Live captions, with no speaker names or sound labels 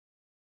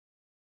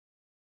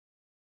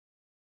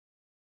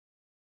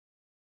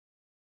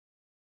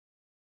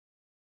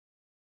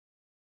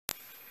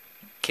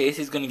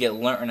Casey's gonna get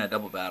learnt in a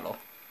double battle.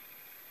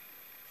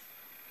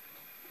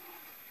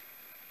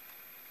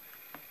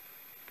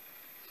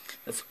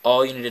 That's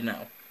all you need to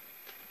know.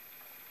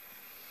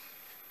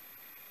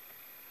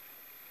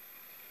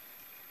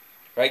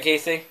 Right,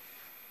 Casey?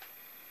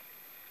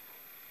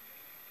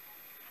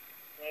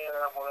 Yeah,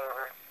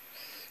 whatever.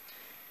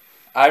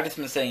 I've just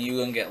been saying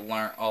you're gonna get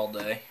learnt all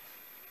day.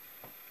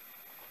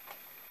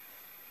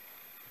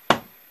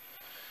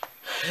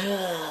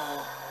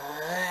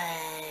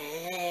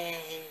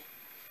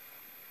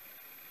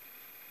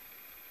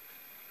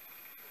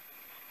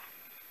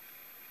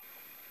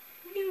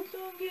 You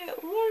gonna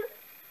get learnt.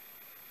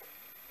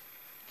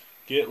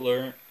 Get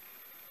learnt.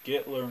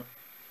 Get learnt.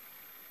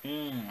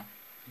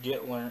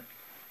 Get learnt.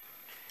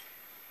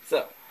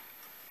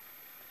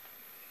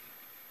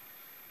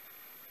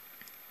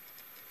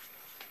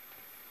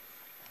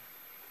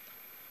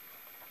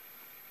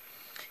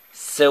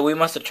 So we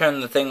must have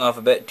turned the thing off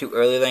a bit too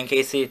early then,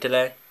 Casey,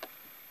 today?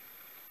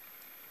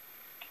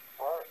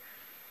 What?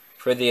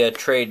 For the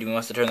trade, we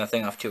must have turned the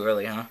thing off too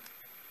early, huh?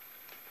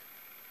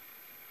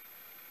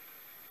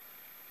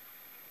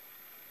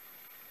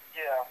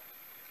 Yeah.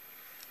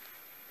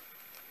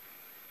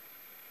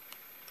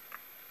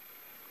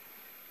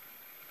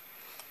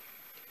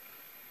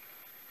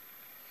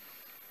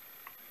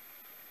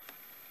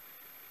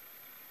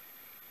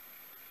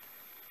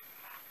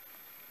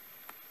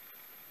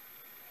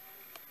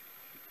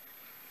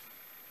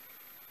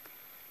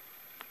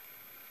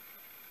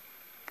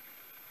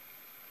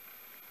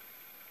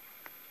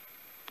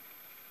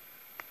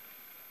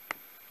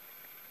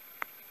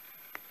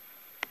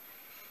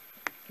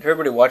 For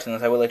everybody watching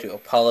this, I would like to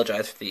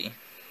apologize for the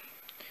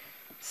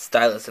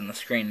stylus in the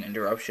screen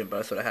interruption, but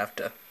I sort of have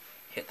to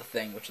hit the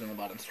thing, which is on the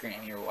bottom screen.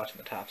 You're watching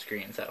the top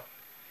screen, so.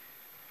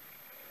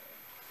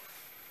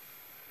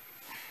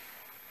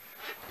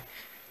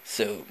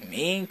 So,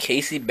 me and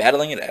Casey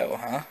battling it out,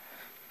 huh?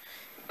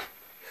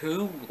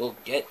 Who will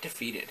get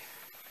defeated?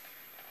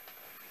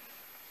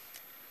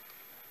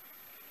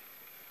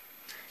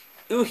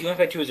 Ooh, he went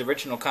back to his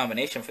original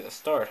combination for the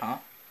start, huh?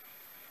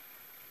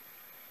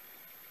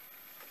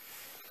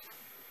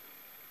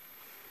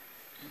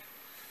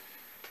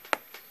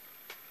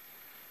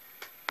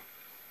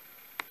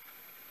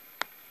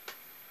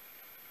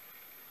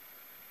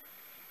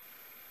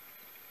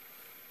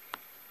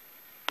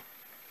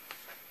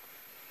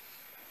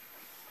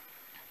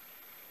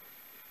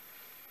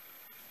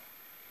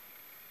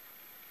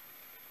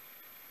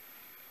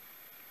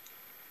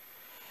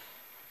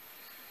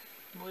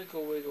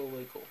 Wiggle, wiggle,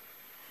 wiggle.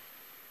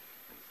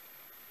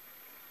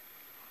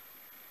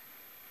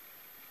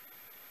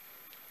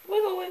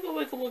 Wiggle, wiggle,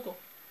 wiggle, wiggle.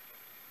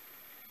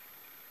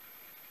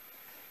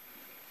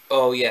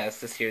 Oh, yes,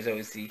 this here's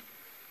always the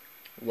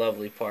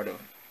lovely part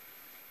of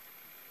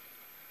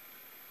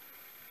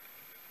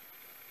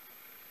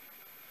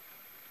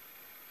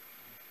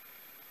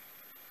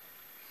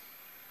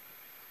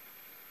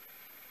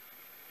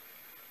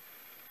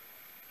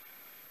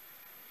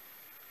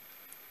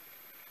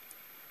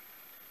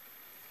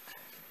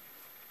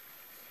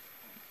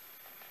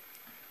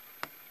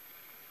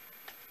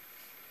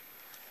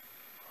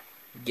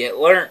get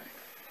learnt.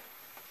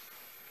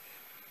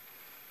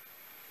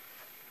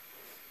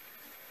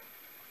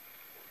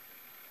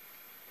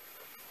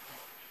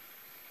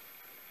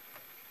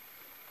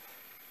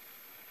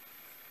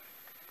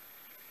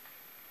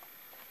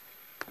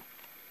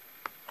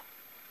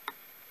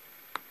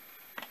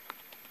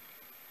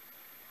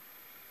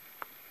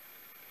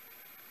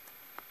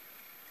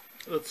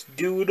 Let's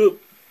do it up.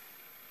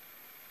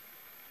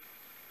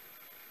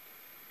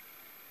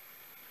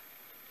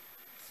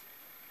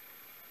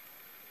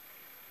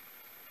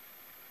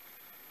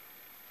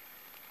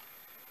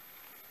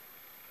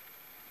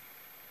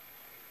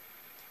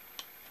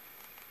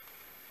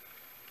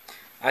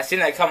 I seen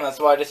that coming, that's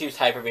why I just used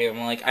Hyper Beam.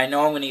 I'm like, I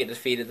know I'm gonna get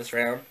defeated this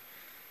round.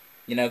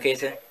 You know,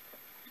 Casey?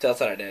 So that's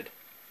what I did.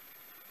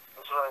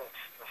 That's what I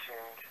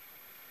assumed.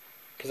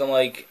 Because I'm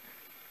like,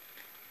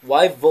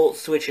 why Volt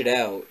switch it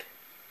out?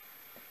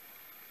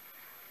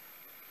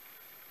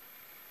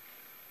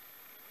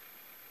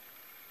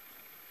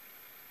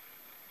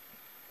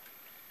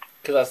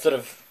 Because I sort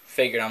of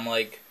figured, I'm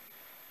like,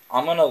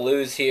 I'm gonna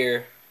lose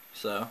here,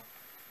 so.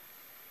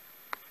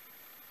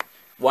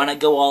 Wanna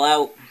go all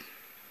out?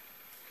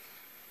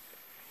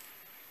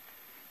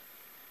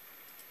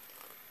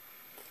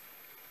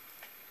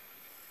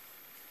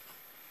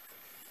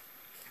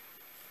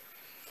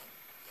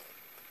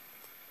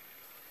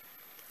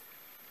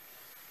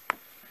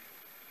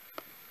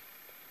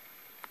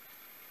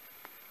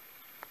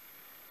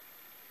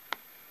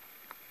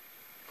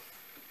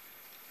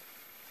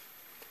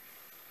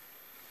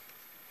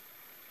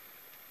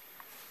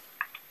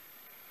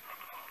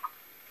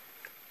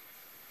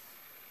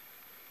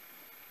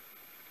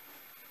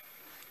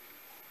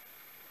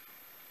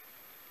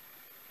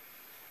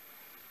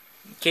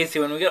 Casey,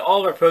 when we get all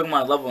of our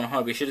Pokemon level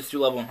 100, we should just do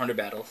level 100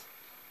 battles.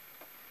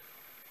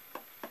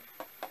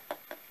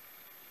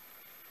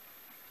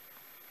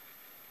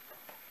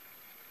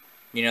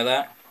 You know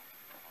that?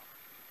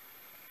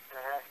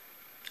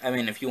 Mm-hmm. I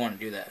mean, if you want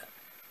to do that.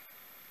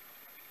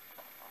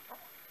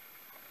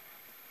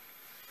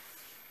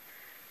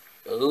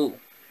 Ooh.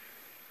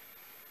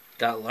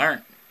 Got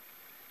learnt.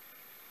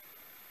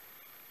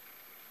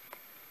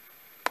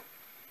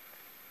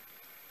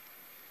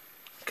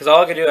 Because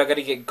all I gotta do, I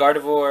gotta get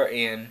Gardevoir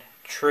and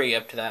Tree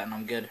up to that, and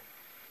I'm good.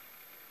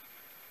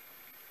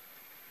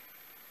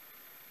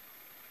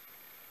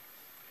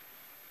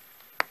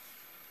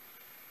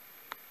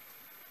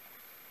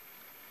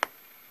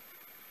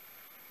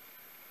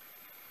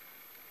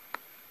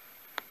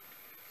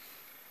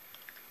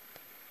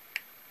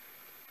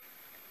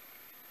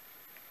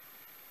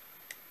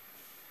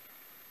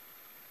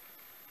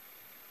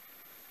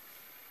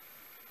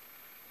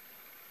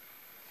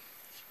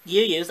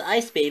 You use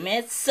Ice Beam,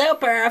 it's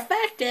super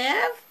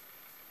effective!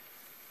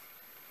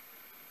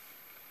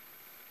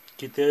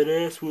 Get that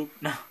ass whoop.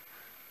 No.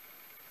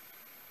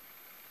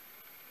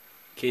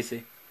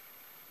 Casey.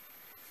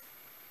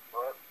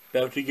 What?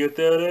 About to get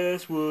that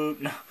ass whoop.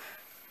 No.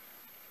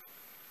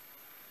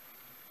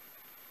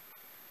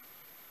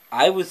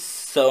 I was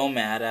so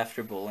mad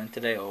after bowling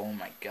today. Oh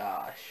my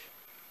gosh.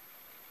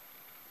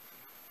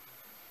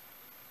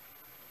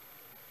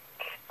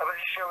 How about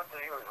you share with the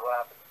viewers what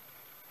happened?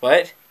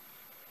 What?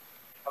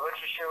 How about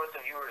you share with the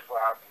viewers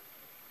what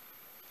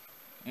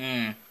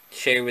happened?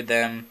 Share with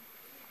them.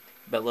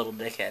 But little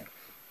dickhead.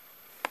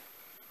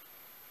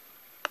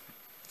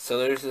 So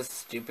there's this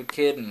stupid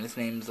kid, and his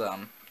name's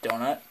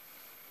Donut.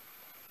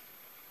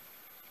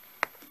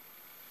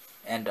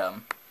 And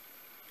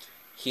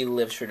he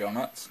lives for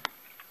donuts.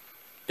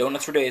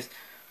 Donuts for days.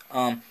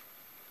 So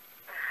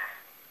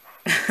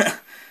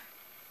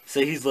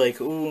he's like,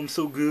 oh, I'm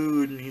so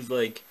good, and he's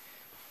like,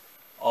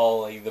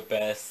 all like the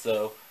best.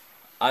 So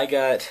I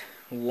got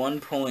 1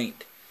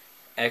 point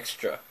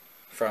extra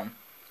from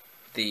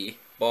the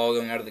ball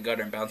going out of the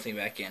gutter and bouncing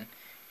back in.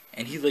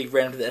 And he like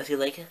ran up to the desk. He's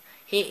like,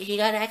 he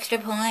got extra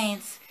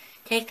points.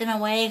 Take them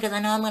away because I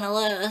know I'm gonna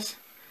lose.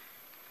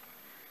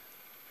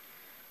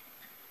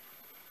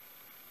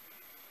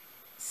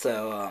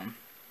 So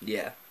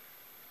yeah,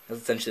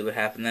 that's essentially what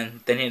happened.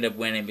 Then he ended up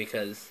winning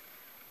because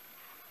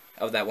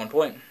of that 1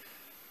 point.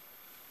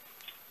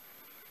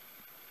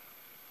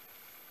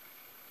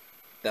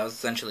 That was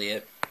essentially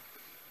it.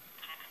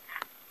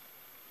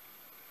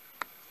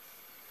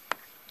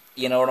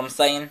 You know what I'm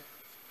saying?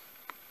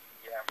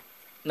 Yeah.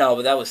 No,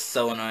 but that was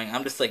so annoying.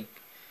 I'm just like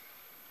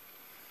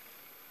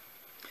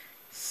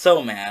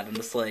so mad. I'm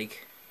just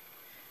like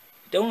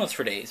donuts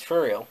for days,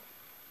 for real.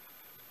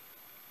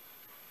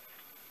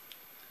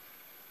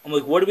 I'm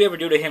like, what did we ever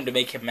do to him to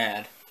make him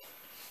mad?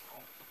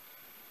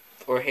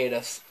 Or hate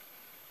us?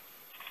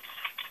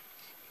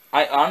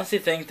 I honestly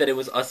think that it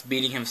was us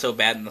beating him so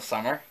bad in the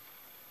summer.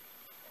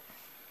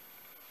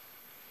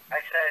 I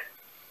said,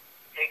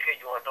 hey kid,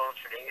 you want donuts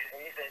for days?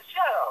 And he said,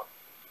 shut up.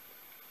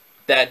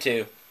 That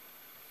too.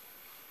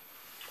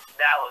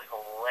 That was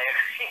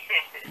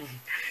hilarious.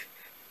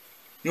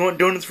 You want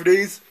donuts for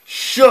days?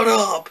 Shut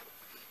up!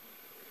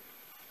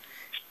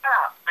 Shut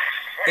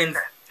up.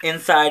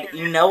 Inside,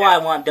 you know I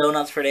want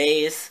donuts for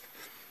days.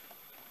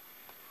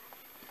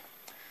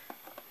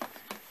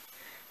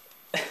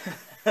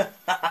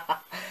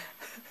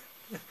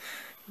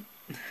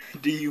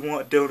 Do you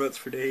want donuts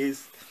for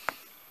days?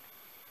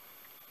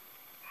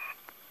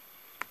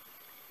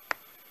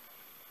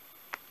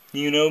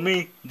 You know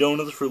me,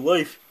 donuts for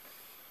life.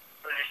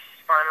 Did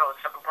you find out what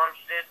Sucker Punch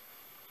did?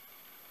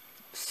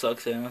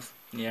 Sucks ass.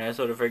 Yeah, I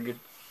sort of figured.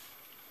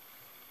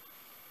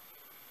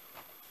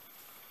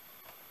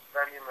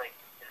 I mean, like,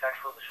 its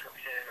actual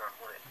description or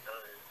what it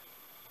does.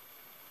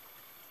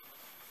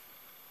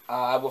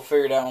 I will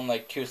figure it out in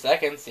like 2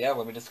 seconds. Yeah,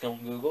 let me just go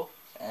on Google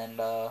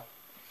and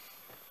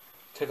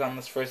click on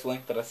this first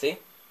link that I see. Yeah.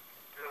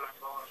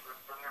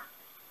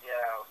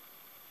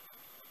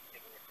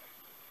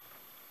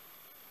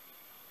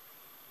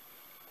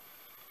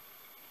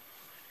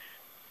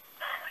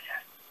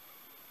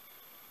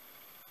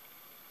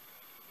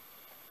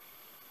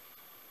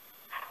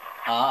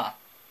 Ah.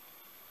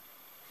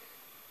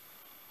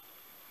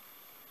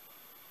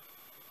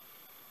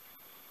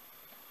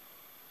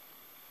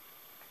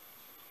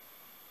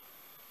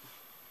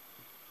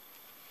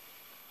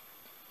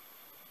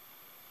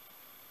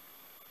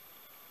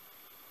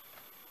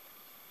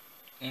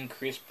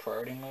 Increase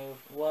priority move?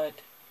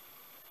 What?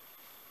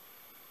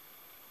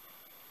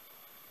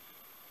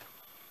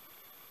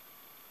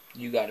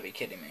 You gotta be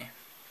kidding me.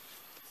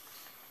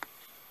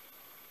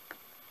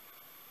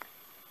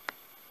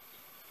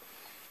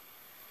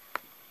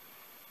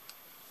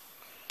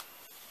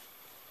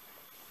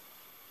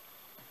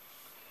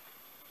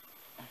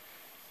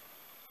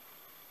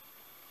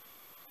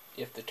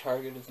 If the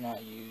target does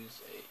not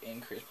use an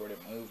increased priority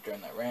move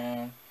during that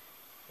round,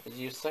 if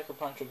you use Sucker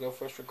Punch will go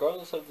first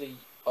regardless of the...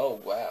 Oh,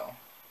 wow.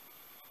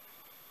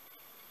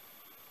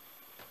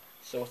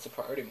 So what's the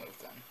priority move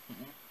then?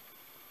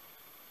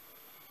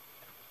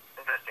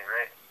 Interesting,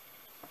 right?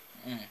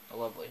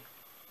 Lovely.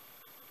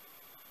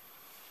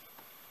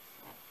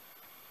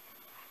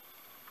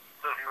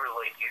 So if you were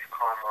like use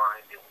Calm on,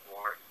 it would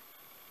work.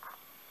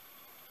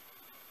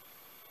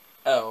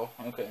 Oh,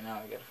 okay, now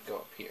I gotta go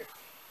up here.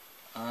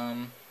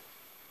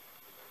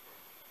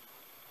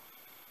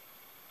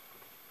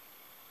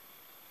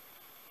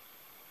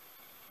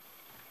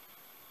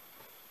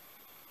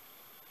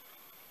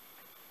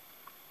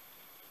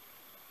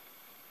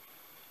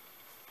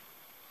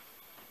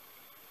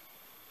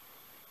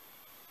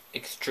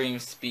 Extreme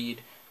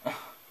speed.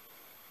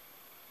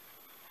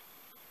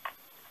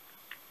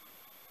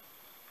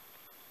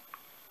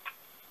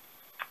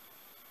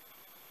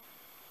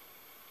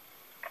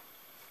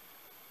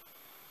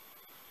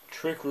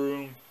 Trick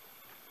room.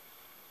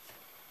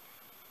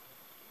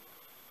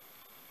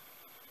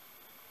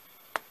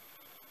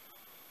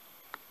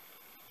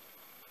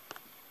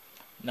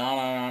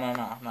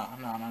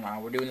 No.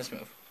 We're doing this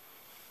move.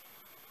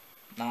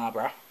 Nah,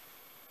 bruh.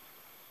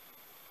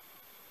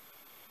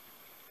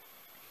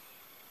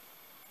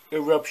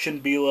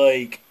 Eruption be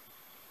like.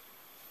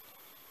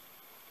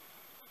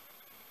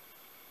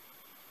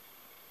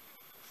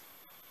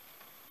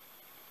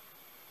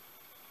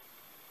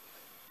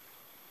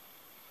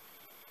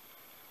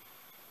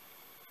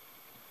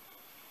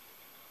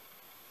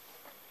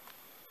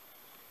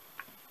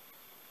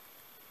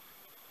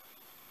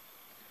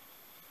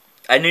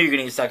 I knew you were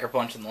gonna use Sucker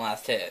Punch in the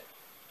last hit.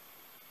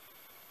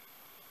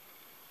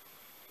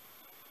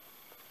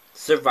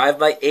 Survived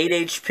by 8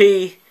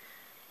 HP.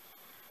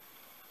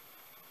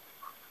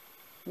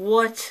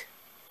 What?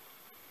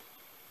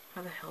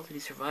 How the hell did he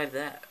survive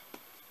that?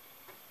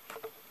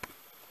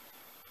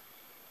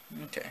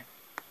 Okay.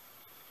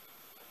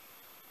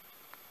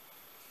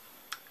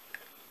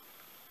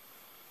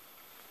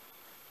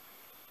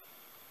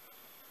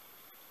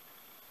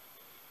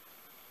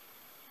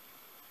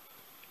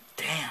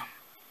 Damn.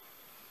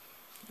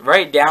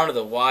 Right down to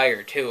the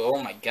wire, too.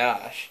 Oh my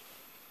gosh.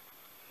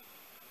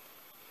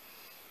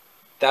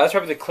 That was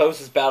probably the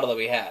closest battle that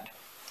we had.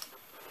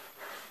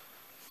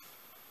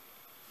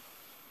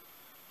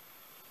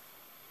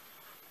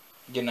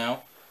 You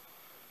know?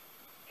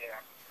 Yeah.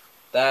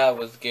 That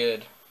was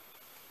good.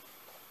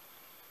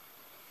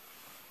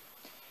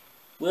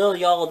 Well,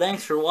 y'all,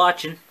 thanks for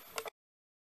watching.